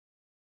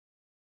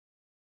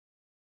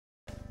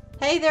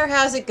Hey there,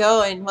 how's it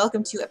going?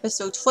 Welcome to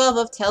episode 12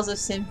 of Tales of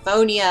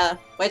Symphonia,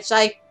 which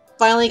I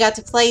finally got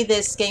to play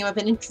this game. I've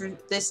been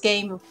this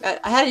game.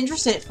 I had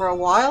interest in it for a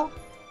while.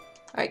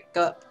 Alright,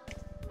 go up.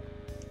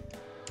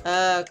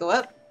 Go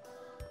up.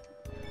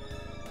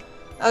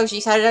 Oh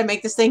jeez, how did I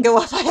make this thing go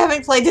up? I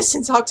haven't played this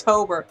since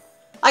October.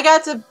 I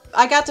got to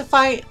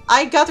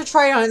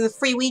try it on the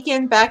free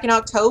weekend back in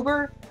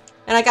October,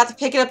 and I got to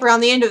pick it up around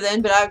the end of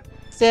then, but I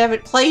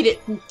haven't played it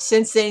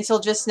since then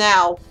until just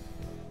now.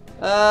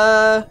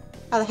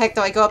 How the heck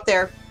do I go up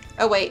there?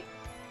 Oh, wait.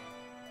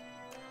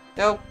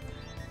 No.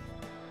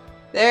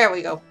 There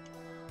we go.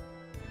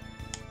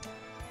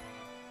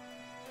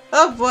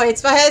 Oh boy,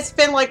 it's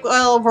been like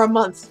well over a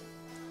month.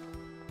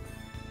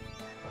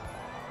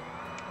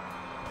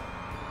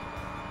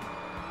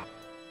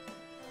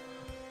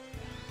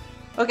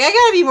 Okay, I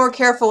gotta be more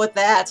careful with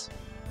that.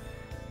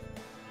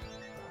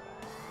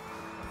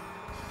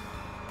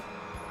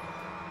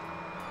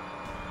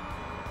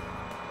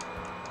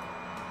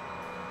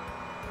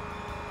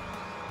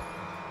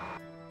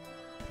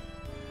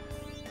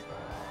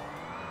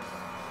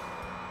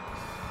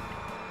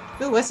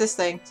 Ooh, what's this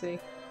thing? See.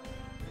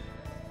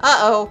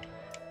 Uh-oh.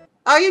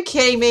 Are you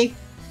kidding me?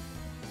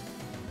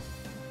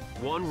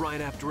 One right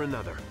after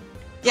another.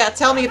 Yeah,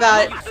 tell me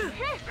about it.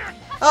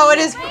 Oh, it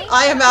is.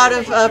 I am out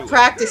of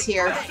practice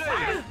here.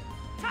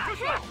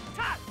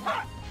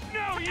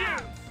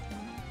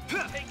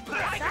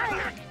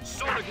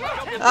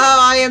 Oh,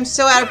 I am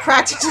so out of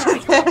practice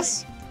with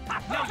this.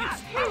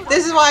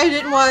 This is why I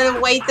didn't want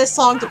to wait this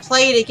long to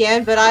play it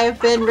again, but I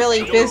have been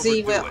really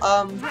busy with,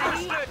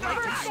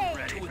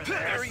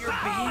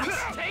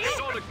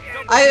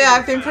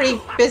 I've been pretty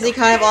busy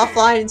kind of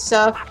offline and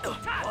stuff.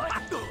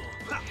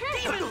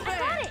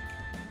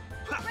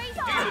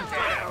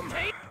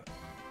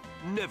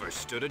 Never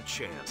stood a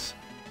chance.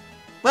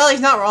 Well, he's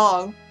not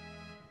wrong.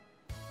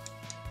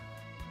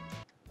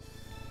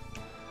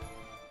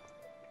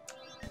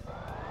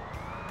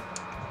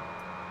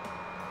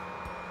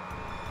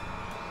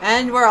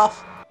 And we're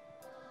off.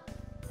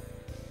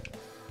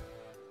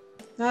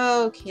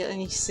 Okay, let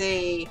me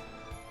see.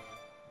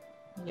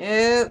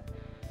 Nope.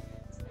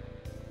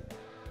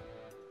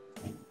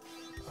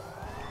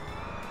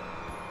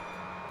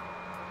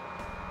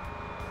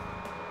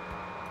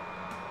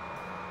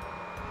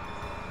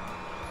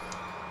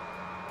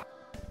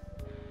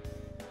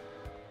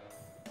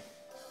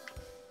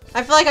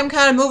 I feel like I'm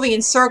kind of moving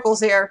in circles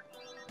here.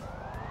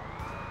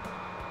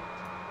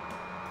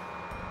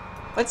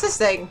 What's this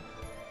thing?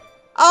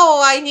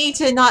 Oh, I need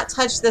to not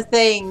touch the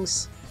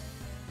things.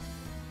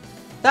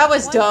 That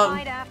was dumb. One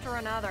fight after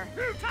another.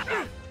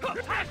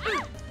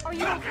 Are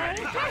you okay?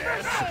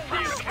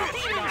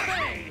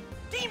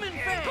 Demon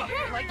Fang!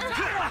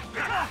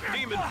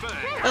 Demon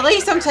Fang! At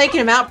least I'm taking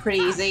him out pretty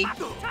easy.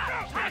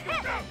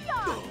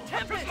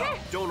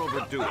 Don't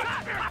overdo it.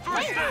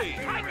 First aid!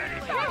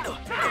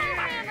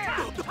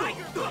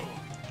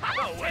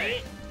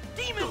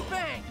 Demon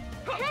Fang!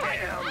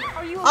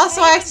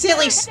 Also, I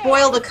accidentally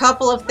spoiled a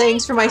couple of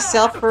things for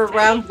myself for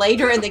around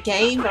later in the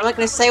game. I'm not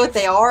going to say what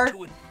they are.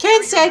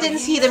 Can't say I didn't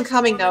see them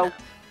coming, though.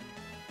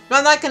 But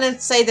I'm not going to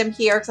say them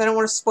here, because I don't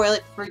want to spoil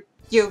it for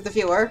you, the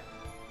viewer.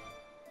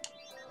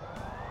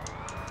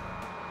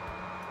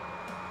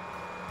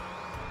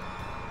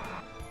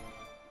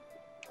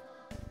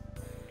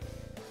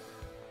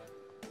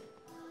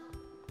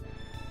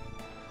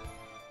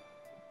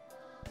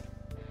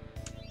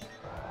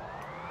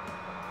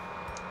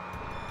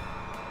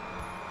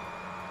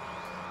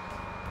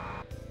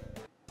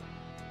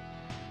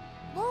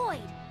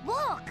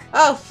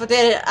 Oh,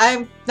 forget it.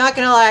 I'm not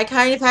gonna lie, I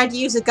kind of had to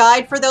use a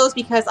guide for those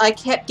because I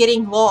kept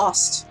getting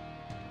lost.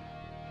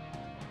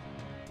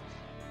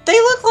 They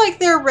look like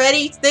they're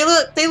ready. They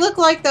look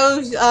like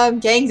those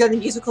gangs on the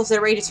musicals that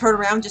are ready to turn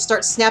around and just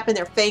start snapping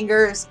their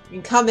fingers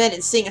and come in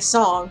and sing a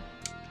song.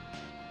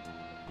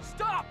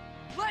 Stop!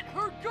 Let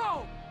her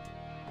go!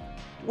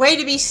 Way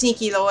to be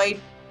sneaky, Lloyd.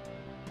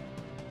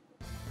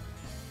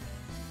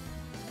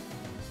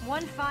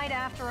 One fight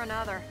after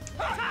another.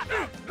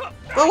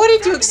 Well, what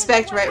did you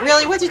expect, Rain?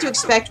 Really, what did you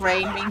expect,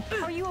 Rain? I mean,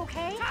 Are you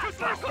okay?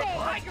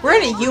 we're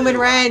in a human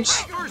ranch,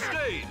 First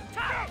aid!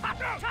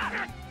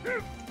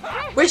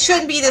 which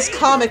shouldn't be this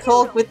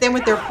comical with them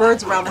with their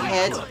birds around the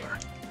head.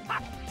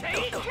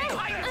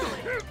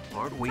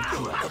 Aren't we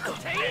clever?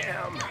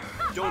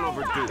 Don't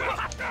overdo it.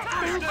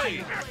 First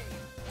aid!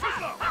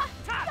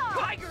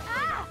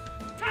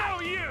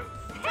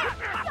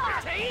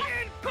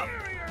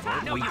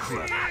 Aren't we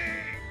clever?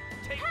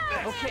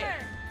 Okay.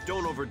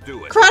 Don't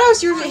overdo it.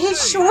 Kratos,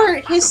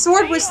 his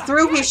sword was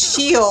through his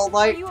shield.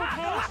 Like, Are you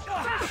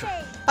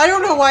okay? I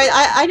don't know why.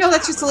 I know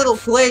that's just a little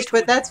glitch,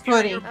 but that's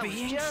funny. I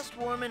was just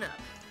warming up.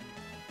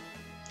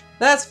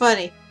 That's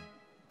funny.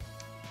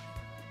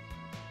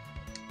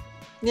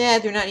 Yeah, I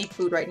do not need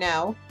food right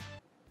now.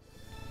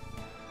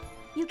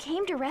 You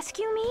came to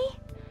rescue me?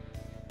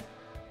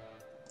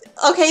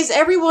 Okay, is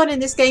everyone in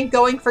this game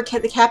going for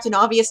the Captain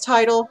Obvious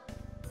title?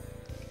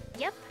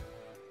 Yep.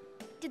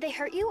 Did they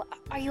hurt you?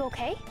 Are you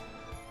okay?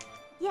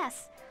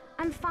 Yes,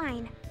 I'm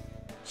fine.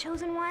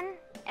 Chosen One,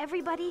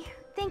 everybody,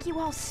 thank you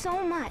all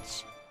so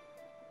much.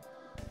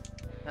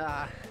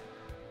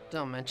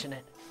 Don't mention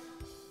it.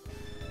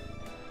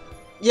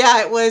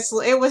 Yeah, it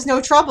was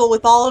no trouble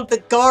with all of the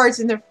guards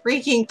and the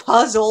freaking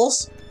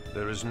puzzles.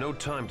 There is no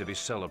time to be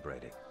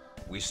celebrating.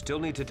 We still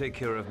need to take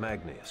care of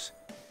Magnius.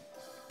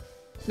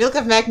 Milk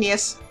of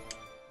Magnius.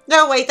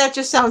 No, wait, that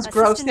just sounds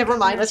gross. Assistant Never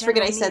mind. Governor Let's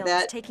forget I General said Neal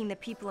is that. taking the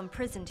people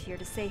imprisoned here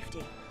to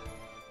safety.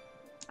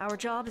 Our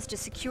job is to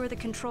secure the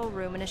control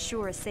room and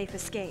assure a safe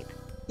escape.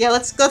 Yeah,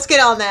 let's get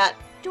on that.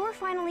 Dor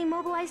finally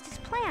mobilized his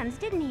plans,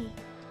 didn't he?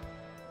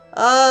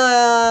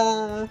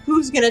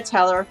 Who's gonna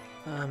tell her?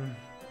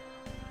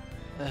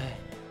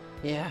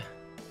 Yeah.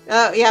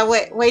 Yeah,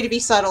 way to be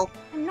subtle.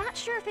 I'm not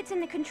sure if it's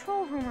in the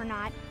control room or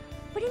not,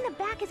 but in the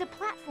back is a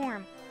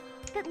platform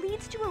that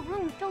leads to a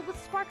room filled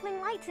with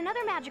sparkling lights and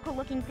other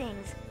magical-looking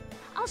things.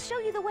 I'll show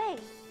you the way.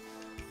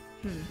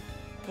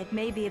 It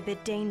may be a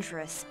bit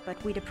dangerous,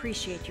 but we'd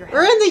appreciate your help.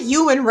 We're in the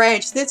Ewan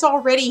Ranch. That's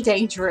already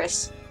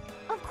dangerous.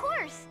 Of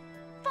course!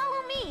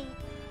 Follow me!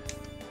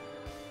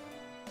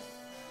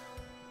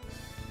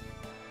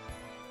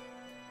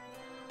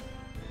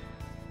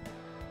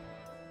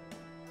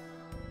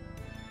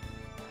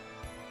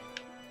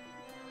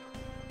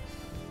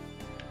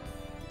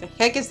 The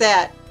heck is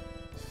that?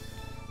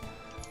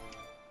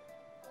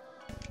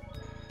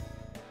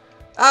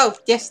 Oh,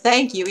 yes,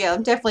 thank you. Yeah, I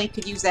definitely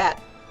could use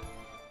that.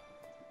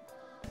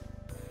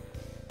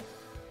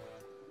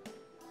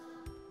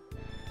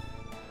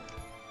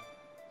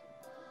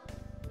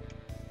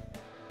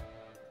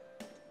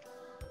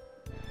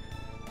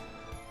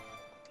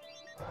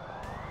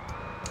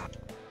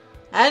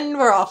 And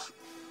we're off.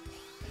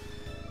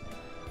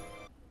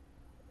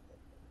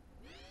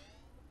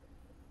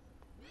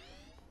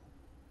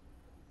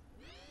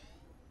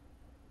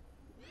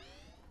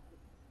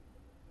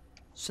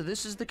 So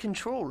this is the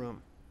control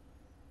room.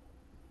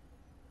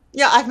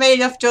 Yeah, I've made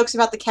enough jokes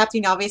about the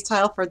Captain Obvious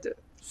tile for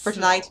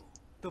tonight. So,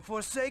 the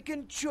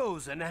Forsaken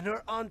Chosen and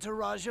her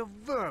entourage of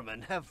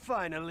vermin have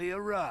finally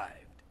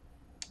arrived.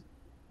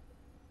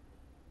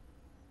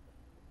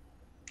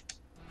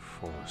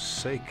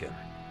 Forsaken?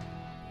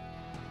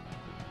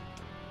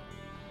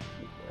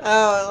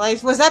 Oh,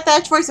 like, was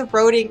that choice of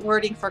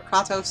wording for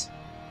Kratos?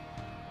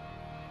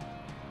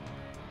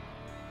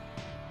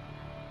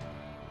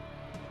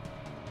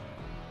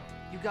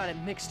 You got it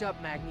mixed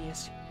up,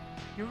 Magnius.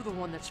 You're the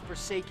one that's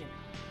forsaken.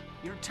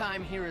 Your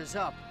time here is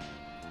up.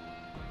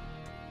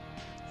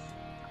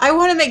 I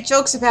want to make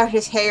jokes about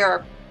his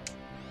hair.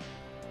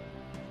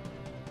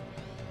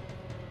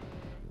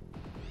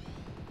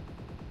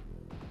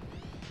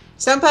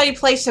 Somebody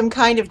play some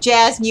kind of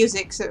jazz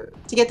music to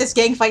get this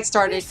gang fight We're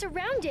started.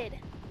 surrounded!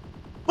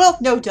 Well,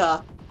 no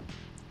duh.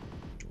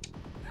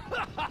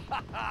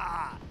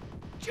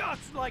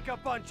 Just like a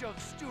bunch of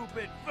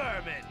stupid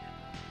vermin.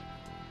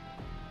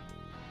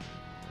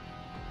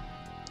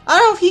 I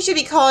don't know if he should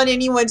be calling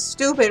anyone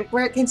stupid,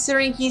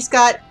 considering he's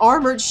got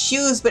armored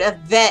shoes but a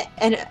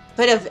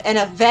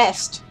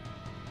vest.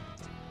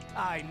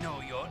 I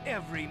know your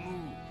every move.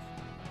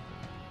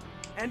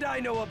 And I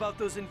know about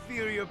those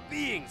inferior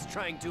beings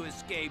trying to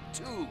escape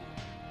too.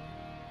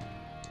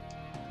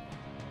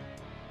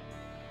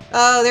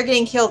 Oh, they're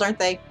getting killed, aren't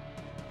they?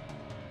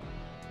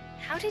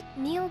 How did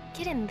Neil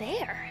get in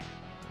there?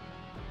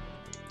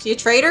 Is he a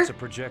traitor? It's a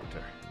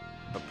projector,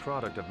 a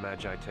product of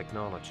Magi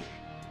technology.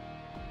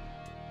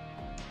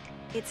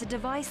 It's a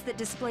device that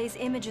displays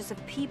images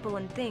of people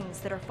and things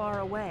that are far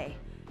away.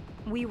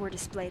 We were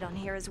displayed on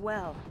here as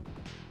well.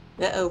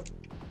 Uh-oh.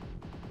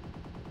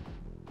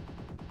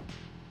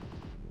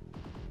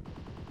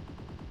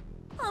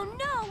 Oh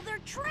no, they're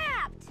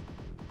trapped!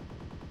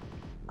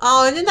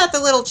 Oh, and isn't that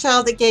the little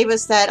child that gave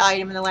us that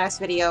item in the last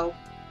video?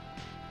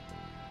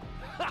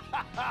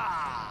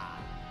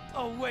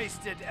 A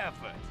wasted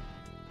effort.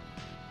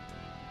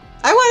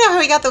 I want to know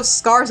how he got those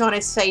scars on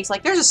his face.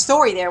 Like, there's a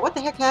story there. What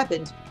the heck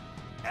happened?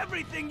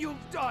 Everything you've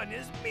done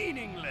is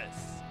meaningless.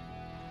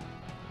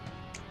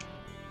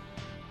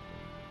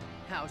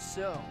 How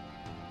so?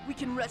 We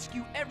can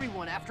rescue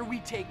everyone after we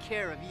take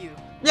care of you.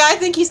 Yeah, I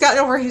think he's gotten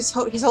over his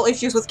whole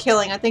issues with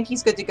killing. I think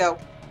he's good to go.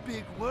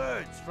 Big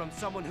words from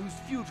someone whose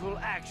futile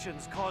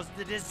actions caused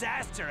the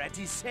disaster at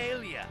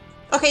Isalia.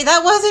 Okay,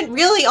 that wasn't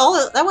really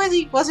all. That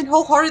wasn't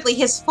wholeheartedly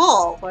his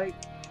fault. Like,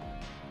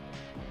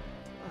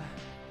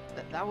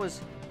 That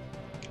was...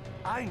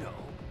 I know.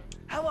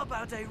 How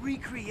about I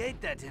recreate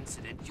that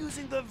incident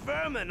using the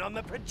vermin on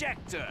the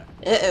projector?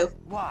 uh-oh.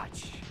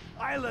 Watch.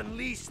 I'll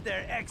unleash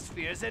their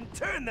X-spheres and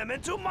turn them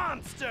into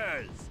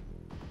monsters.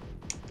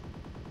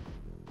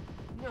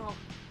 No.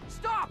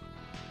 Stop!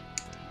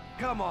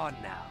 Come on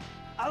now.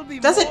 I'll be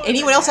Doesn't more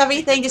anyone than else have happy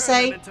anything to turn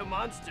say? them into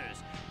monsters,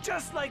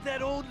 just like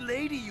that old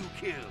lady you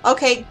killed.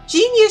 Okay,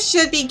 Genius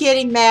should be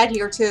getting mad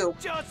here too.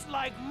 Just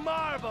like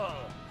marble.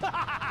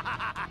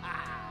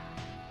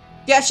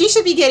 Yeah, she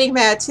should be getting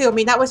mad too. I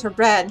mean, that was her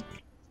bread.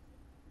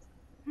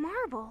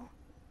 Marble?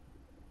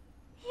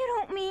 You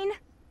don't mean...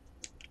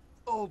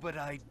 Oh, but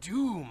I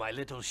do, my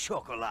little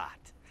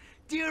chocolat.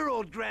 dear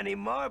old Granny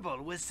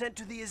Marble was sent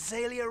to the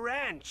Azalea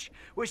Ranch,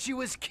 where she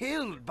was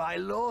killed by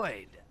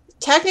Lloyd.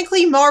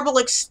 Technically, Marble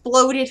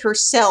exploded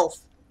herself.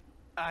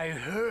 I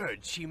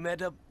heard she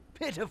met a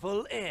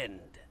pitiful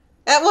end.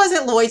 That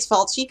wasn't Lloyd's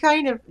fault.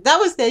 That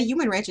was the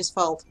Human Ranch's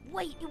fault.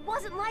 Wait, it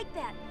wasn't like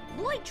that.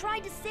 Lloyd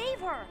tried to save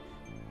her.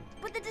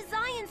 But the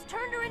Desians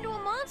turned her into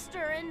a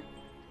monster and...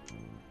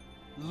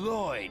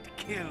 Lloyd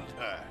killed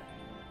her.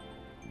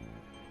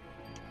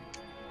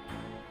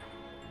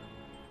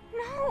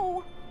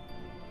 No!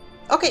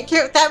 Okay,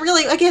 that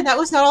really, again, that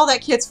was not all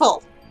that kid's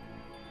fault.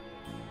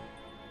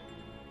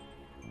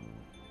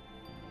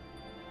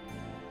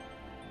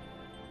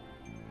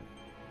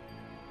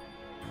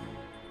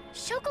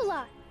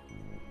 Chocolat!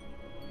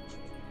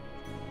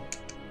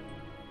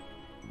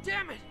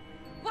 Damn it!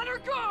 Let her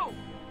go!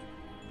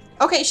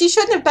 Okay, she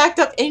shouldn't have backed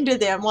up into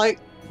them.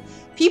 Like,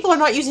 people are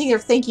not using their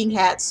thinking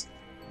hats.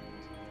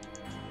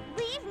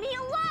 Leave me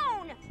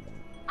alone!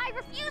 I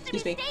refuse to be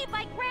saved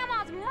by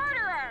Grandma's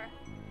murderer!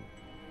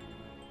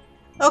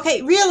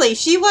 Okay, really,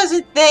 she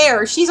wasn't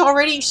there. She's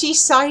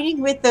siding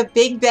with the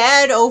big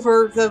bad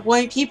over the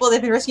people that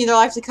have been risking their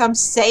lives to come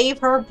save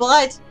her,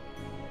 but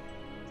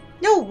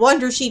no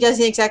wonder she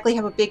doesn't exactly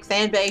have a big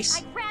fan base.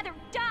 I'd rather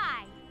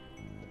die!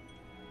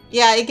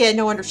 Yeah, again,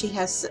 no wonder she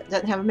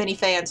doesn't have many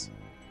fans.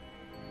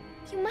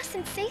 You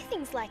mustn't say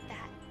things like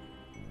that.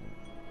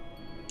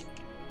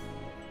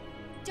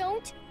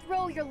 Don't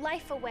throw your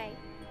life away.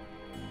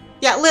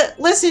 Yeah,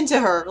 listen to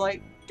her.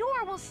 Like,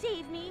 Door will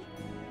save me.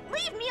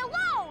 Leave me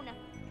alone!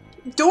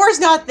 Door's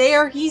not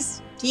there.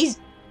 He's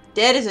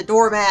dead as a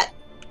doormat.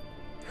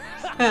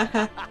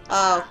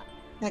 Oh,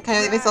 that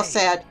kind of makes me so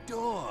sad.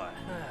 Door,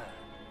 huh?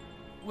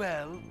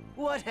 Well,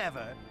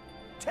 whatever.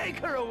 Take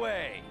her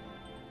away.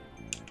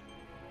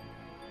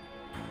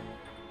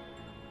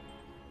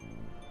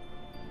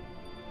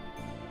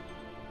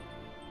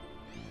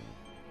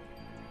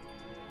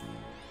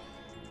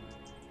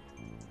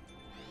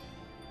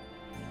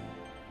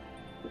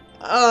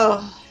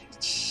 Oh,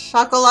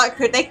 Chocolat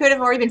they could have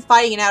already been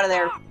fighting it out of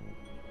there.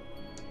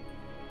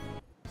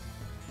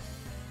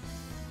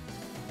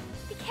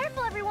 Be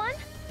careful, everyone!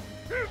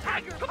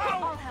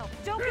 I'll help.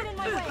 Don't get in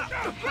my way.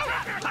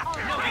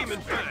 No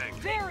demon fang.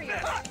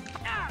 Barrier.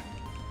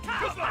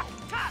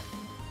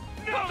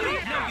 No,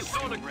 you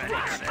sort of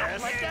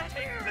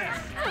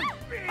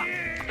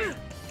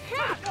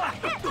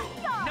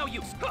No,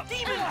 you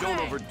demon. Don't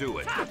overdo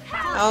it.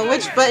 Oh,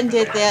 which button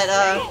did that?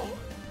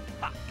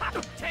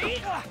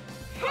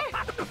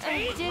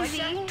 I'm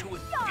dizzy.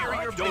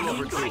 Don't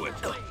overdo it.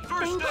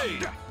 First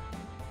aid.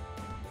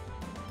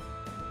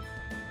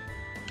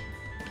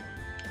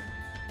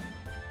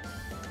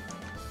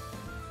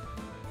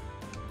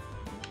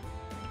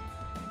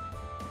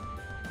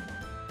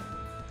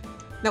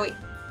 No, wait.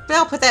 But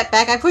I'll put that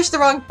back. I pushed the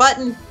wrong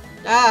button.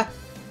 Ah.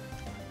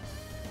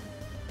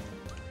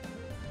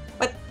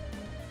 What?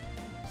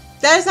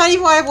 That is not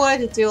even what I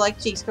wanted to do. Like,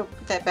 jeez, go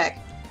put that back.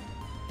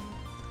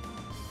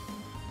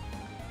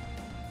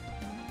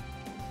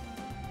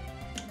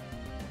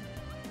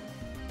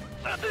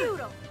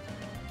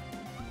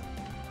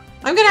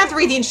 I'm gonna have to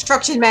read the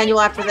instruction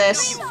manual after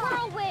this.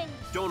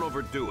 Don't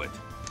overdo it.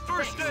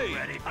 First aid.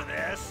 Ready for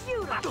this?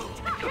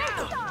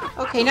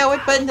 Okay, now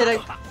what button did I...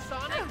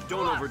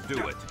 Don't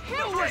overdo it.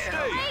 First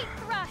aid.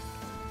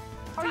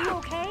 Are you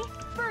okay?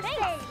 First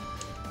aid.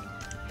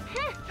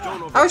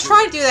 Don't overdo I was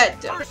trying to do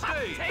that. First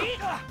aid.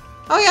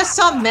 Oh yeah,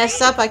 some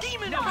messed up.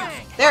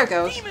 There it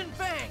goes.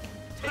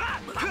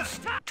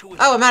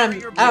 Oh, I'm out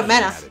of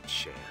mana.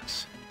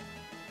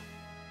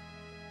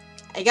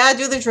 I gotta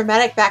do the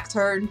dramatic back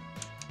turn.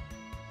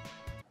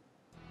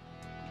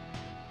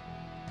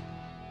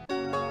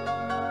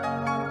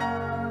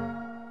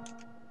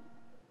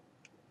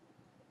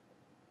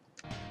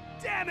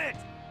 Damn it!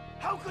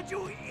 How could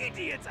you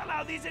idiots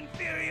allow these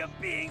inferior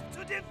beings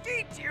to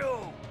defeat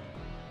you?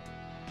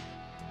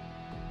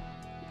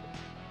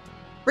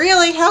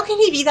 Really? How can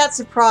he be that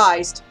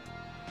surprised?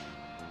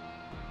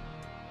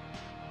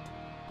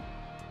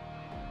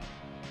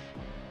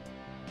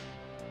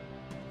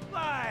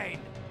 Fine.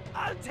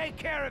 I'll take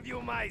care of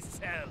you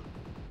myself.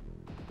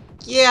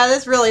 Yeah,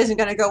 this really isn't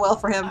gonna go well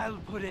for him. I'll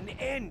put an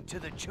end to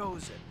the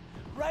Chosen,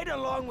 right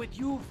along with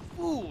you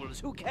fools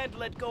who can't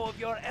let go of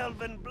your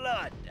elven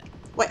blood.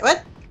 Wait,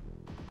 what?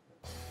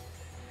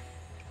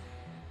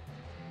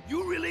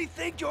 You really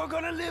think you're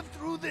gonna live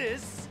through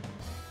this?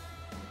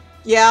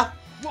 Yeah.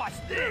 Watch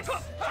this!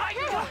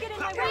 Don't get in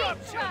my way.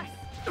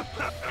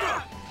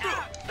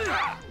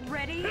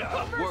 Ready?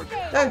 First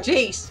aid. Oh,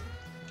 jeez.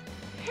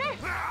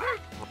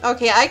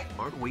 Okay,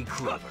 Aren't we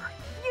clever?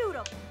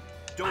 Beautiful.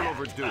 Don't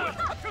overdo it.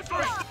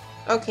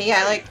 Okay,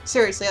 yeah, like,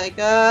 seriously, like,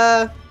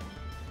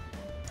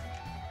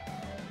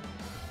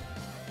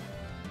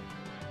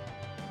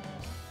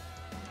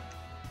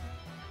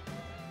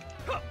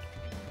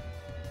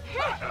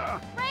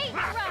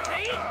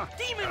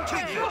 Demon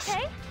You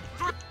okay?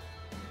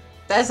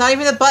 That's not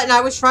even the button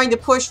I was trying to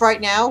push right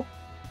now.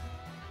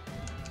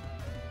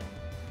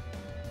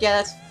 Yeah,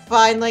 that's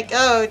fine, like,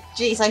 oh,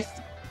 jeez,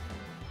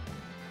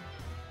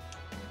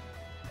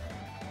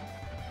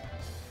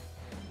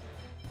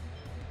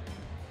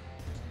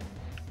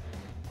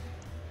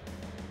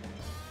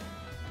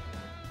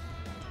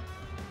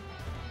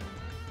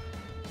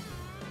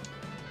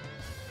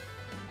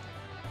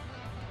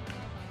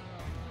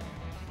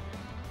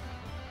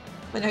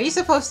 Wait, no, he's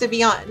supposed to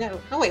be on... No,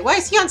 wait, why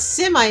is he on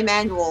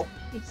semi-manual?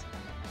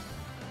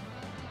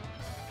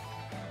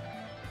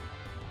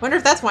 Wonder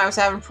if that's why I was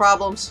having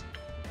problems.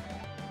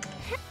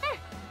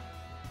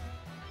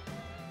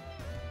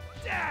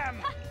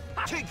 Damn!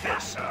 Take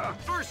this!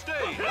 First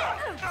aid!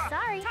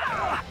 Sorry.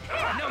 No,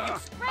 you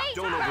Right.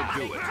 don't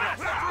overdo it.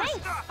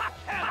 Thanks.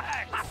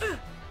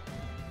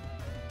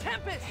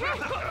 Tempest!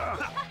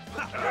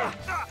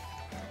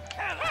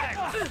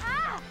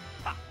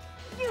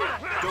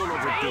 Don't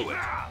overdo it.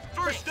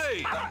 First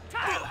aid!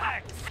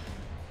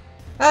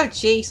 Oh,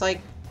 jeez,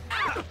 like...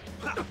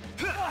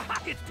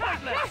 It's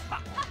pointless!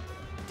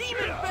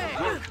 Demon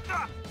Fang!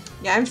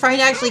 Yeah, I'm trying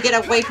to actually get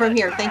away from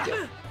here, thank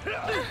you.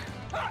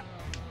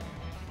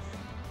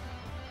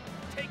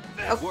 Take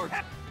this! Oh. Work.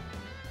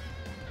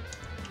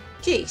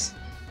 Jeez.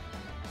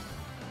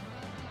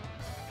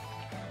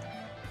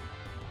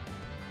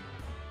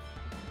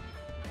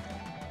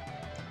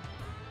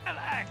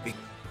 Be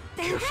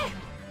Thank careful. you.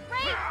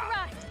 Right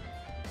thrust.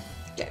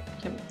 Okay,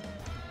 come here.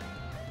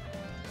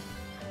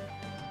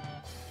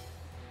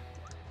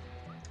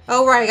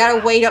 Oh right, I gotta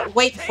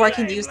wait before I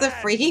can use the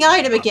freaking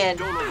item again.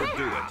 Don't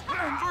overdo it.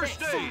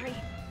 First aid! Sorry.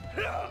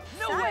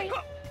 No Sorry. way!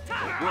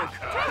 Work.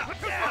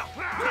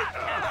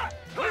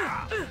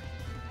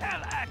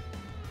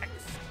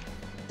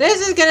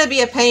 This is gonna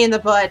be a pain in the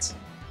butt.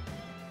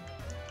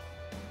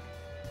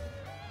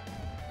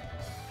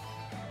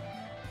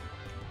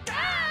 Be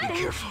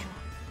careful.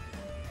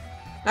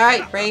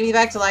 Alright, bring me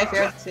back to life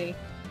here. Let's see.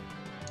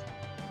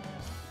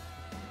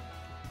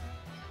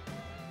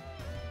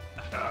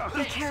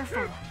 Be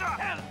careful.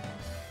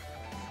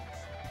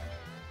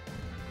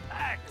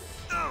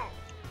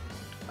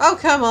 Oh,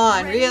 come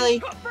on, really?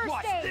 First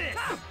aid.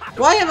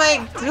 Who am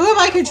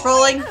I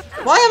controlling?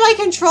 Why am I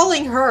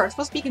controlling her? I'm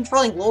supposed to be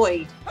controlling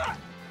Lloyd.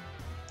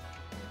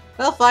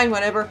 Well, fine,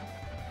 whatever.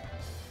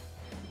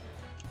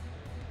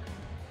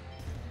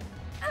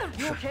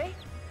 You okay?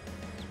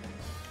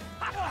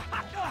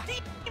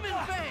 Demon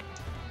Fang!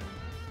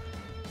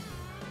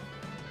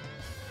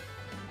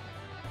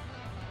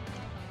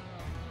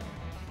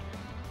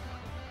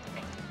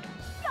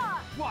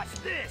 Watch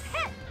this!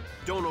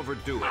 Don't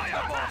overdo it.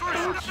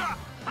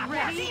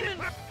 Ready? Demon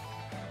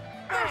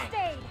First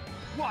aid.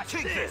 Watch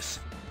Take this!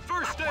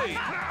 First aid!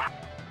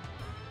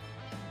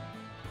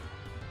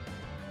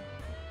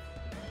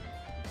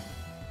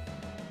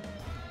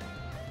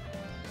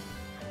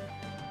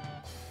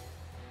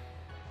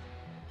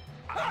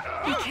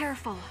 Be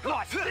careful.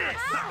 Watch this!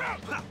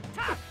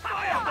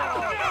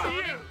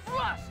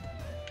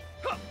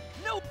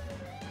 No!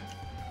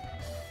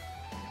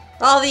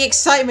 All the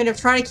excitement of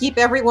trying to keep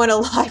everyone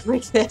alive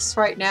with this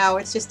right now,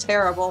 it's just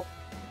terrible.